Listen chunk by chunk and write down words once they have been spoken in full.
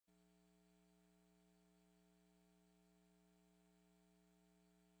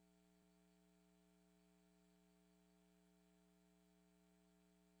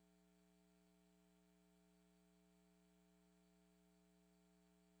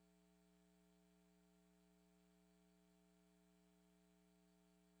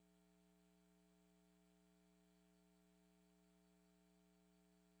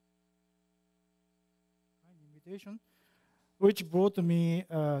invitation, which brought me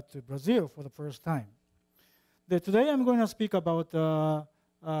to Brazil for the first time. Today I'm going to speak about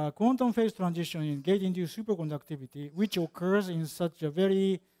quantum phase transition in gate-induced superconductivity, which occurs in such a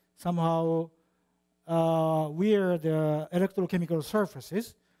very somehow weird electrochemical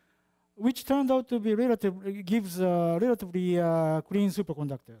surfaces, which turned out to be gives relatively clean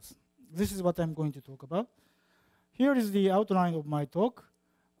superconductors. This is what I'm going to talk about. Here is the outline of my talk.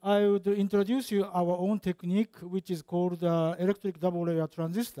 I would introduce you our own technique, which is called electric double-layer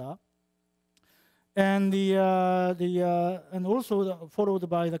transistor, and and also followed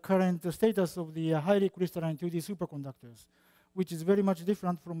by the current status of the highly crystalline 2D superconductors, which is very much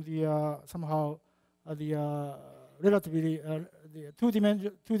different from the somehow the relatively the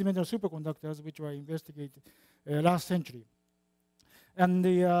two-dimensional superconductors which were investigated last century. And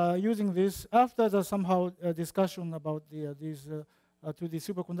using this, after the somehow discussion about these 2D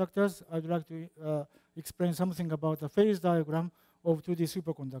superconductors, I'd like to explain something about the phase diagram of 2D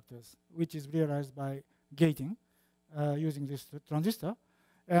superconductors, which is realized by gating using this transistor,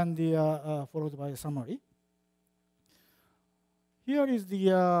 and followed by a summary. Here is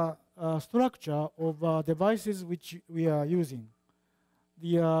the structure of devices which we are using.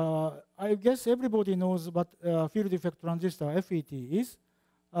 I guess everybody knows what field effect transistor, FET, is.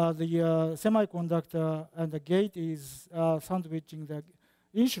 The semiconductor and the gate is sandwiching the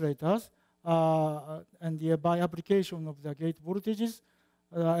insulators, and by application of the gate voltages,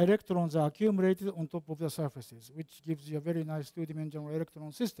 electrons are accumulated on top of the surfaces, which gives you a very nice two-dimensional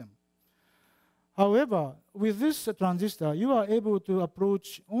electron system. However, with this transistor, you are able to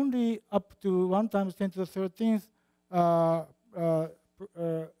approach only up to 1 × 10 to the 13th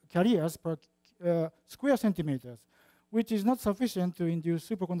carriers per square centimeters, which is not sufficient to induce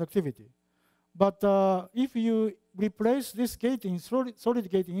superconductivity. But if you replace this solid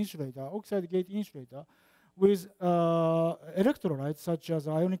gate insulator, oxide gate insulator, with electrolytes such as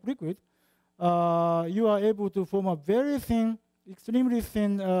ionic liquid, you are able to form a very thin, extremely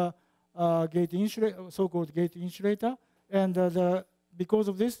thin gate insulator, so-called gate insulator, and because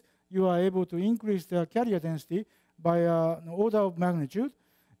of this, you are able to increase the carrier density by an order of magnitude,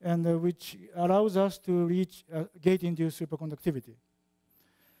 and which allows us to reach gate-induced superconductivity.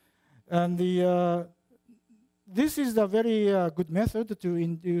 And this is a very good method to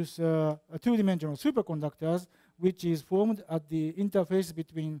induce two-dimensional superconductors, which is formed at the interface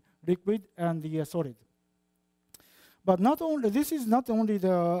between liquid and the solid. But this is not only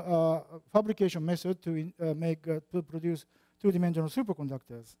the fabrication method to to produce two-dimensional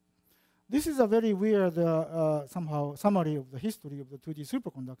superconductors. This is a very weird somehow summary of the history of the 2D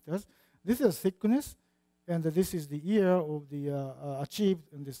superconductors. This is thickness, and this is the year of the achieved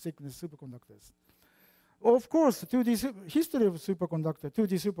in the thickness superconductors. Of course, history of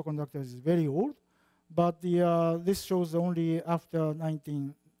 2D superconductors is very old, but this shows only after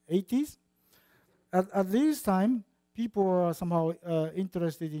 1980s. At this time, people are somehow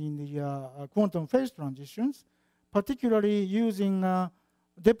interested in the quantum phase transitions, particularly using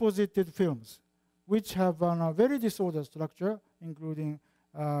deposited films, which have a very disordered structure, including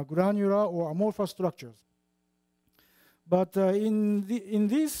granular or amorphous structures. But in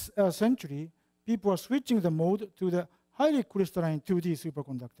this century, people are switching the mode to the highly crystalline 2D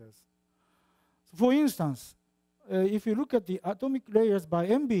superconductors. So for instance, if you look at the atomic layers by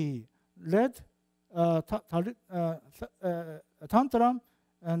MBE, lead, tantalum,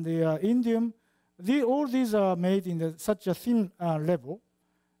 and the indium, all these are made in such a thin level,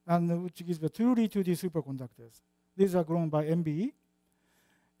 and which gives the truly 2D superconductors. These are grown by MBE.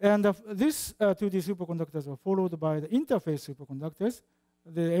 And these 2D superconductors are followed by the interface superconductors,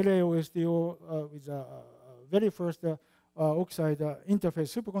 the LAO-STO with the very first oxide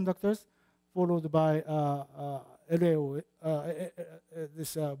interface superconductors, followed by LAO,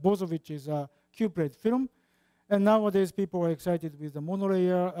 this Bozovich's Q-plate film. And nowadays, people are excited with the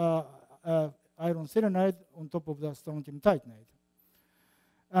monolayer iron selenide on top of the strontium titanate.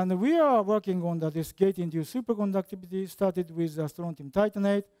 And we are working on this gate-induced superconductivity, started with strontium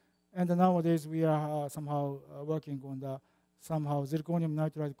titanate, and nowadays we are somehow working on the zirconium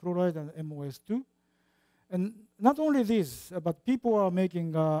nitride chloride and MOS2. And not only this, but people are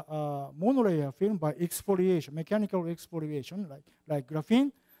making monolayer film by exfoliation, mechanical exfoliation, like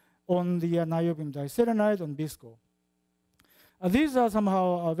graphene, on the niobium diselenide on BISCO. These are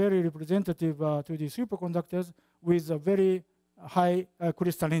somehow very representative 2D superconductors with a very high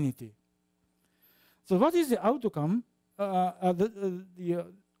crystallinity. So what is the outcome of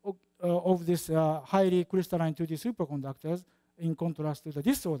this highly crystalline 2D superconductors in contrast to the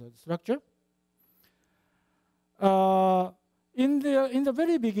disordered structure? In the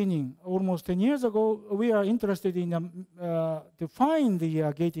very beginning, almost 10 years ago, we are interested in to find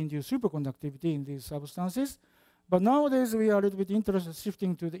the gate-induced superconductivity in these substances. But nowadays, we are a little bit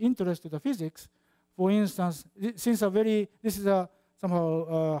shifting to the interest to the physics. For instance, since this is a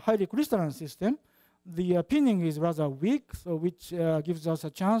somehow highly crystalline system, the pinning is rather weak, so which gives us a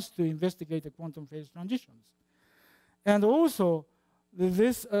chance to investigate the quantum phase transitions. And also,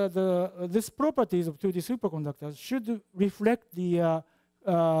 this properties of 2D superconductors should reflect the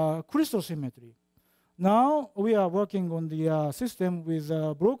crystal symmetry. Now we are working on the system with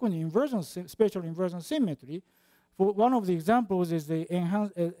broken inversion, spatial inversion symmetry. For one of the examples is the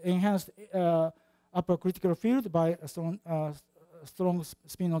enhanced upper critical field by a strong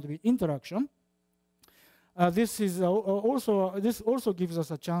spin-orbit interaction. This also gives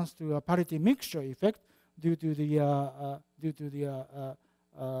us a chance to a parity mixture effect due to the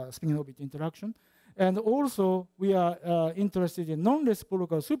spin-orbit interaction. And also, we are interested in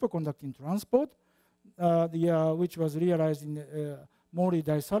non-reciprocal superconducting transport, which was realized in moly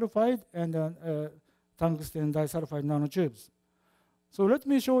disulfide and tungsten disulfide nanotubes. So let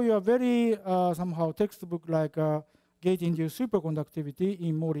me show you a very somehow textbook-like gate-induced superconductivity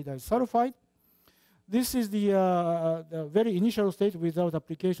in moly disulfide. This is the very initial state without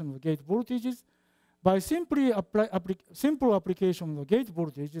application of gate voltages. By simple application of the gate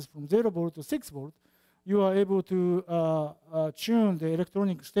voltages from 0 volt to 6 volt, you are able to tune the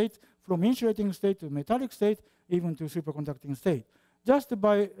electronic state from insulating state to metallic state, even to superconducting state, just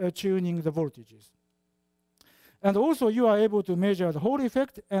by tuning the voltages. And also, you are able to measure the Hall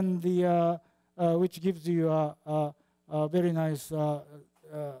effect, and which gives you a very nice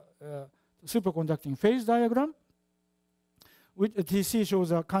superconducting phase diagram. Which TC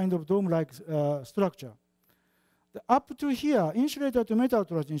shows a kind of dome-like structure. Up to here, insulator to metal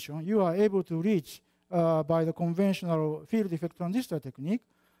transition, you are able to reach by the conventional field effect transistor technique.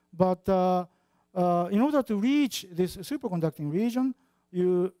 But in order to reach this superconducting region,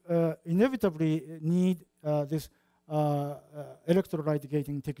 you inevitably need this electrolyte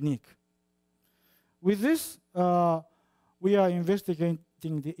gating technique. With this, we are investigating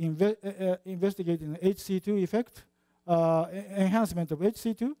the HC2 effect. Enhancement of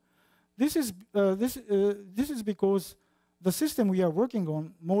HC2. This is because the system we are working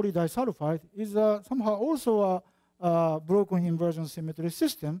on, moly disulfide, is somehow also a broken inversion symmetry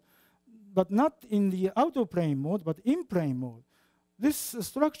system, but not in the out-of-plane mode, but in-plane mode. This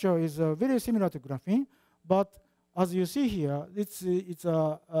structure is very similar to graphene, but as you see here, this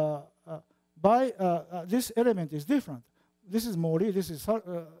element is different. This is moly, this is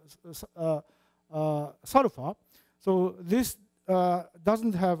sulfur. So this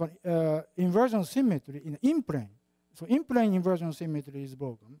doesn't have an inversion symmetry in in-plane. So in-plane inversion symmetry is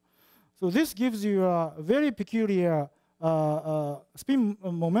broken. So this gives you a very peculiar spin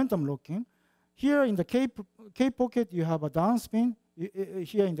momentum locking. Here in the K pocket, you have a down spin.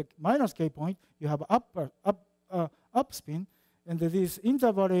 Here in the minus K point, you have up spin. And this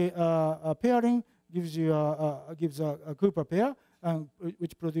intervalley pairing gives you a Cooper pair,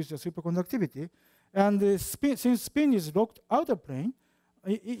 which produces superconductivity. And since spin is locked out of plane,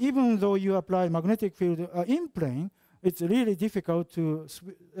 even though you apply magnetic field in plane, it's really difficult to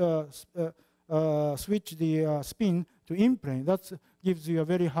switch the spin to in plane. That gives you a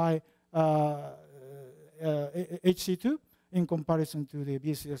very high HC2 in comparison to the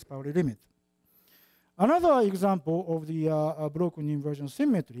BCS Pauli limit. Another example of the broken inversion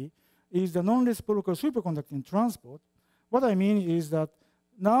symmetry is the non-reciprocal superconducting transport. What I mean is that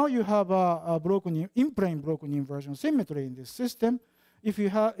now you have a broken in-plane broken inversion symmetry in this system. If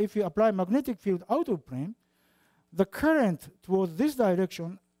you apply magnetic field out of plane, the current towards this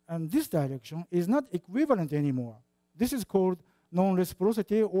direction and this direction is not equivalent anymore. This is called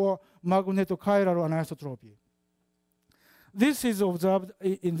non-reciprocity or magnetochiral anisotropy. This is observed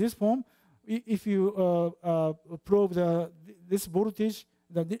in this form. If you probe this voltage,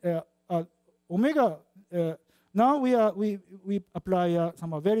 the omega. Now we apply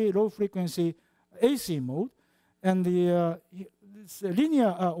some very low frequency AC mode, and this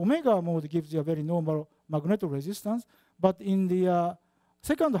linear omega mode gives you a very normal magnetoresistance. But in the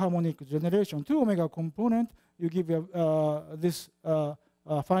second harmonic generation 2 omega component, you give this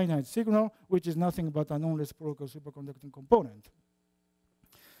finite signal, which is nothing but a non-reciprocal superconducting component.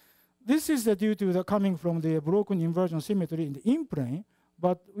 This is due to the coming from the broken inversion symmetry in the in-plane.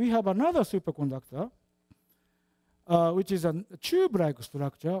 But we have another superconductor, which is a tube-like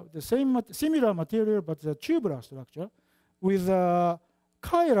structure, the similar material, but the tubular structure, with a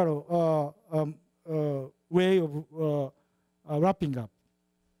chiral way of wrapping up.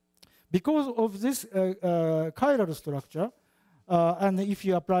 Because of this chiral structure, and if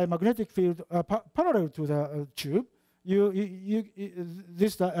you apply magnetic field parallel to the tube,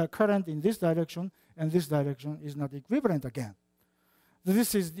 this current in this direction and this direction is not equivalent again.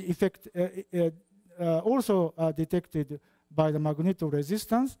 This is the effect also detected by the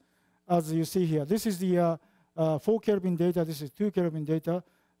magnetoresistance, as you see here. This is the 4 Kelvin data. This is 2 Kelvin data,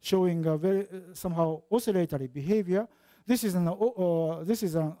 showing a very somehow oscillatory behavior. This is an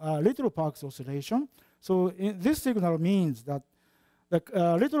little Parks oscillation. So this signal means that the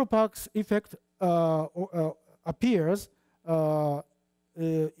little Parks effect appears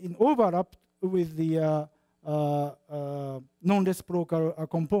in overlap with the non-reciprocal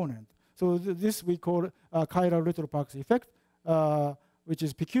component. So this we call chiral little Parks effect, which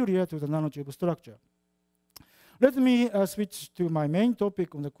is peculiar to the nanotube structure. Let me switch to my main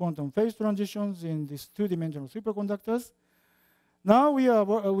topic on the quantum phase transitions in these 2-dimensional superconductors. Now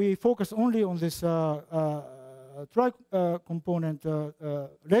we focus only on this tri-component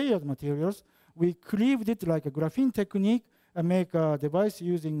layered materials. We cleaved it like a graphene technique and make a device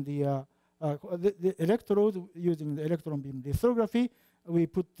using the electrode using the electron beam lithography. We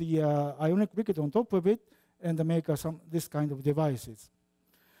put the ionic liquid on top of it and make this kind of devices.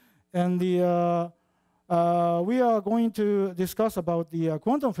 And we are going to discuss about the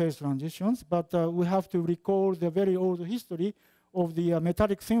quantum phase transitions, but we have to recall the very old history of the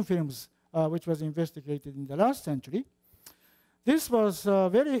metallic thin films, which was investigated in the last century. This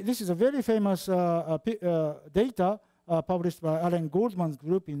is a very famous data published by Alan Goldman's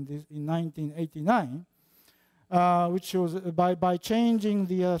group in 1989, which shows by changing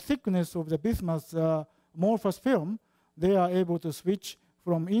the thickness of the bismuth amorphous film, they are able to switch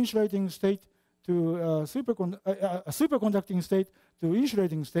from insulating state to superconducting state to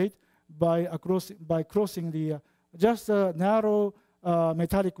insulating state by crossing the just a narrow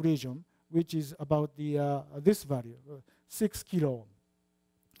metallic region, which is about this value, 6 kilo.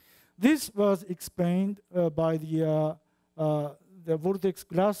 This was explained by the vortex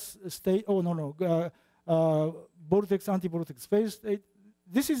glass state. Oh no, vortex anti-vortex phase state.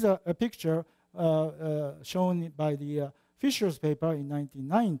 This is a picture shown by the Fisher's paper in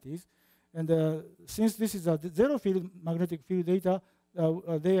 1990s, and since this is a zero field magnetic field data,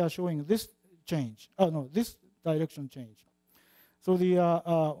 they are showing this change. Oh no, this direction change. So the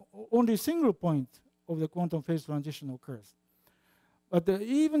only single point of the quantum phase transition occurs. But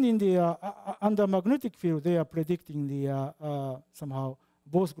even in the under magnetic field, they are predicting the somehow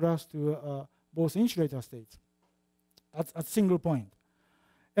both glass to both insulator states at single point.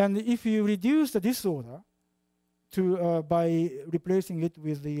 And if you reduce the disorder to by replacing it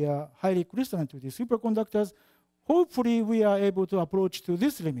with the highly crystalline 2D superconductors, hopefully we are able to approach to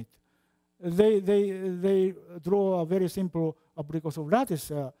this limit. They draw a very simple Abrikosov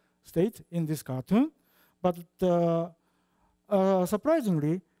lattice state in this cartoon, but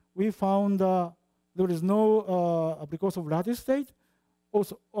surprisingly, we found there is no Abrikosov lattice state,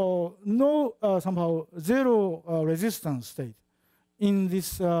 also no somehow zero resistance state in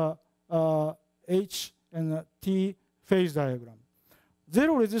this H and T phase diagram.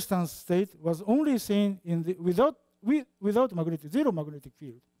 Zero resistance state was only seen in the without zero magnetic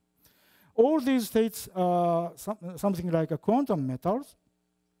field. All these states are something like a quantum metals.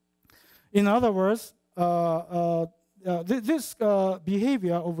 In other words, this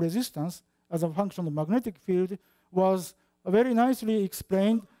behavior of resistance as a function of magnetic field was very nicely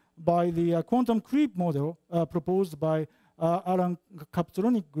explained by the quantum creep model proposed by Alan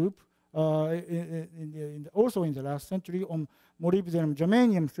Kaptolony's group also in the last century on molybdenum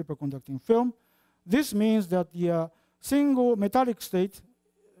germanium superconducting film. This means that the single metallic state,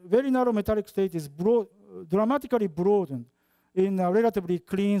 very narrow metallic state, is dramatically broadened in relatively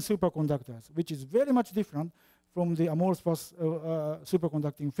clean superconductors, which is very much different from the amorphous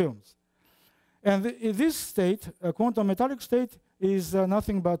superconducting films. And this state, quantum metallic state, is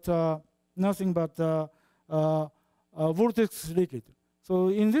nothing but vortex liquid. So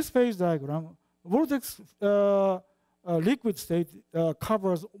in this phase diagram, vortex liquid state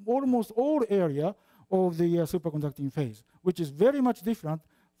covers almost all area of the superconducting phase, which is very much different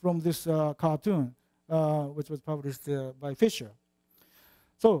from this cartoon, which was published by Fisher.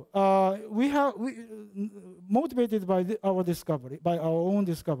 So motivated by our own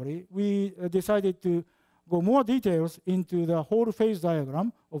discovery, we decided to go more details into the whole phase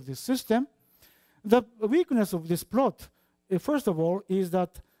diagram of this system. The weakness of this plot, first of all, is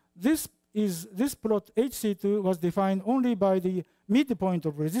that this plot HC2 was defined only by the midpoint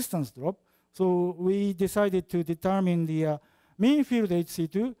of resistance drop. So we decided to determine the mean field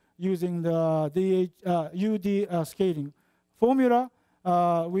HC2 using the UD scaling formula,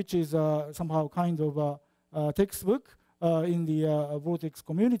 which is somehow kind of textbook in the vortex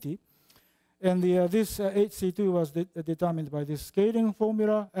community. And this HC2 was determined by this scaling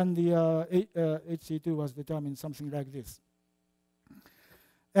formula, and the HC2 was determined something like this.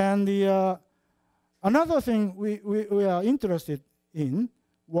 And another thing we are interested in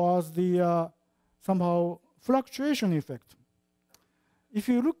was the somehow fluctuation effect. If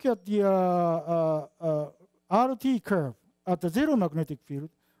you look at the RT curve at the zero magnetic field,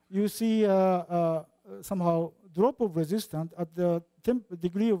 you see somehow drop of resistance at the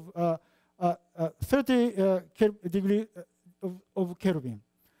degree of 30 degree of Kelvin.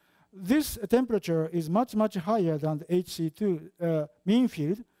 This temperature is much, much higher than the HC2 mean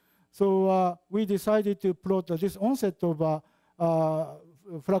field. So we decided to plot this onset of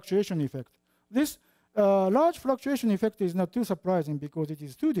fluctuation effect. This large fluctuation effect is not too surprising because it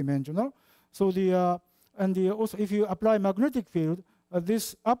is two-dimensional. So also if you apply magnetic field,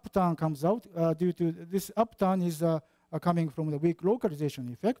 this upturn comes out due to this upturn is coming from the weak localization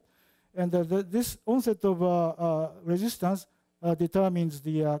effect. And this onset of resistance determines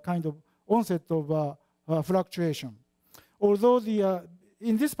the kind of onset of fluctuation. Although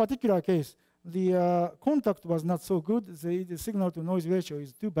in this particular case, the contact was not so good, the signal-to-noise ratio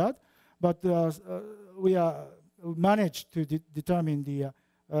is too bad, but we managed to determine the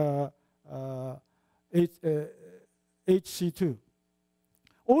HC2.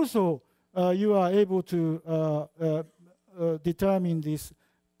 Also, you are able to determine this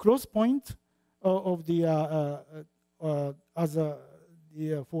cross point of the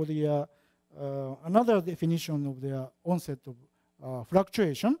for the another definition of the onset of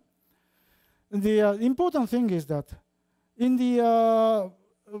fluctuation. The important thing is that in the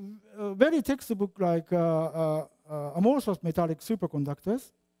very textbook-like amorphous metallic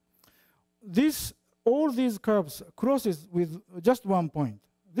superconductors, all these curves crosses with just one point.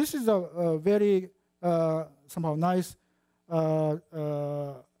 This is a very somehow nice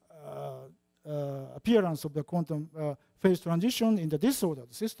appearance of the quantum phase transition in the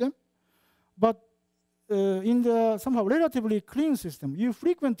disordered system. But in the somehow relatively clean system, you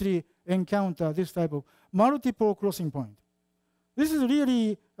frequently encounter this type of multiple crossing point. This is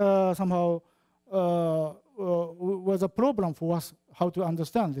really somehow was a problem for us how to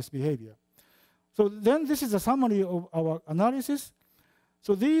understand this behavior. So then this is a summary of our analysis.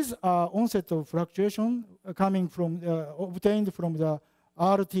 So these are onset of fluctuation coming from obtained from the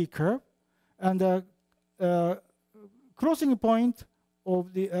RT curve, and the crossing point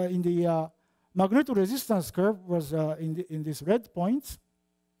of the in the magnetoresistance curve was in these red points.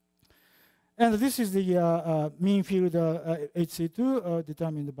 And this is the mean field HC2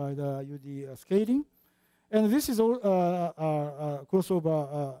 determined by the UD scaling. And this is all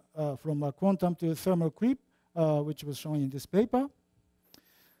crossover from quantum to thermal creep, which was shown in this paper.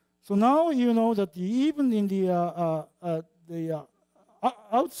 So now you know that even in the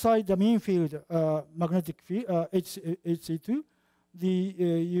outside the mean field magnetic field HC2,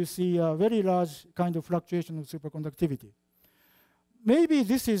 you see a very large kind of fluctuation of superconductivity. Maybe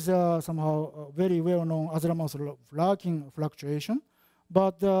this is somehow very well-known Azerman-Larkin fluctuation,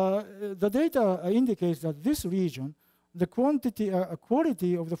 but the data indicates that this region, the quality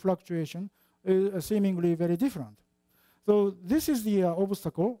of the fluctuation is seemingly very different. So this is the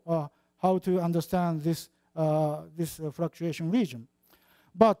obstacle, how to understand this fluctuation region.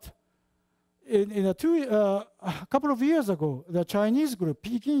 But in a couple of years ago, the Chinese group,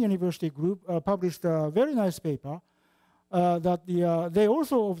 Peking University group, published a very nice paper that they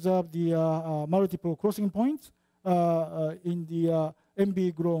also observed the multiple crossing points in the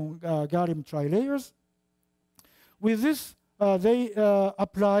MB-grown gallium trilayers. With this, they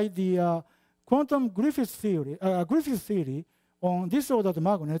applied the quantum Griffith theory on disordered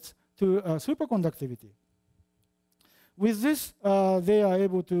magnets to superconductivity. With this, they are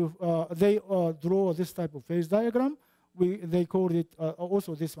able to draw this type of phase diagram. They called it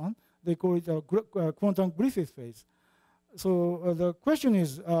also this one. They call it a quantum Griffith phase. So the question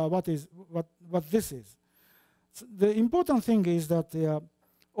is, what this is? So the important thing is that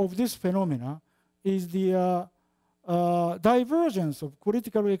of this phenomena is the divergence of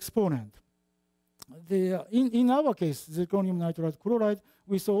critical exponent. In our case, zirconium nitride chloride,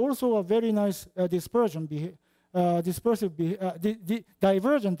 we saw also a very nice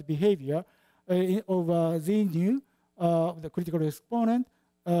divergent behavior of Z nu, the critical exponent,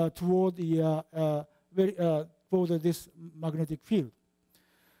 toward this magnetic field.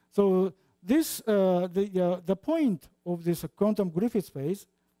 So this the point of this quantum Griffith phase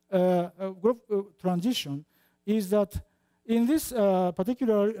transition is that in this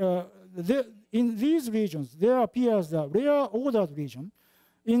particular in these regions there appears the rare ordered region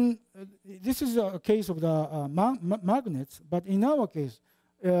This is a case of the magnets, but in our case,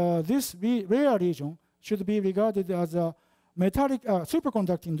 this rare region should be regarded as a metallic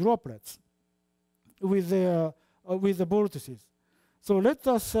superconducting droplets with the vortices. So let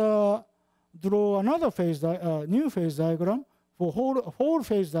us draw another new phase diagram for whole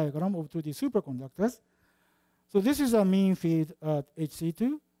phase diagram of 2D superconductors. So this is a mean field at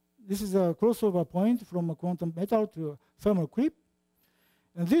HC2. This is a crossover point from a quantum metal to a thermal creep.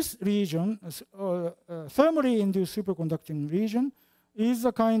 And this region, thermally induced superconducting region, is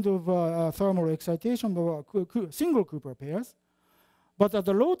a kind of thermal excitation of single Cooper pairs. But at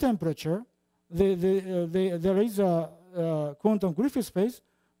the low temperature, there is a quantum Griffith space,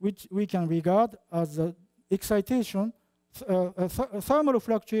 which we can regard as a excitation, thermal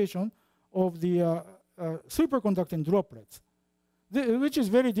fluctuation of the superconducting droplets, which is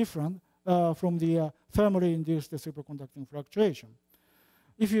very different from the thermally induced superconducting fluctuation.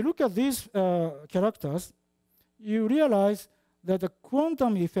 If you look at these characters, you realize that the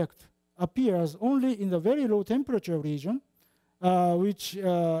quantum effect appears only in the very low temperature region, which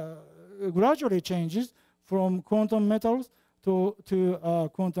gradually changes from quantum metals to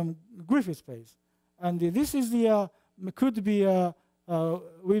quantum Griffith space. And this is could be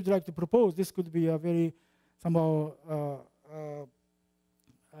we'd like to propose this could be a very somehow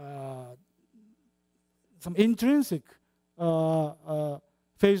some intrinsic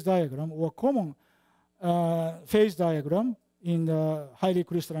phase diagram or common phase diagram in highly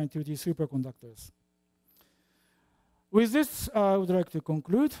crystalline 2D superconductors. With this, I would like to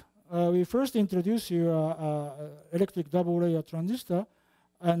conclude. We first introduce you electric double layer transistor,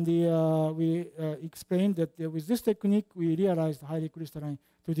 and we explained that with this technique we realized highly crystalline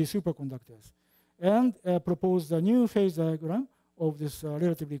 2D superconductors, and proposed a new phase diagram of this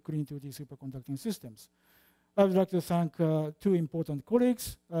relatively clean 2D superconducting systems. I would like to thank two important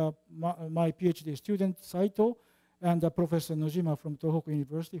colleagues, my PhD student Saito and Professor Nojima from Tohoku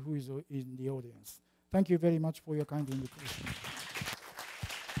University, who is in the audience. Thank you very much for your kind invitation.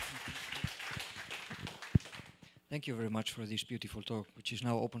 Thank you very much for this beautiful talk, which is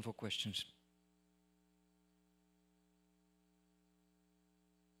now open for questions.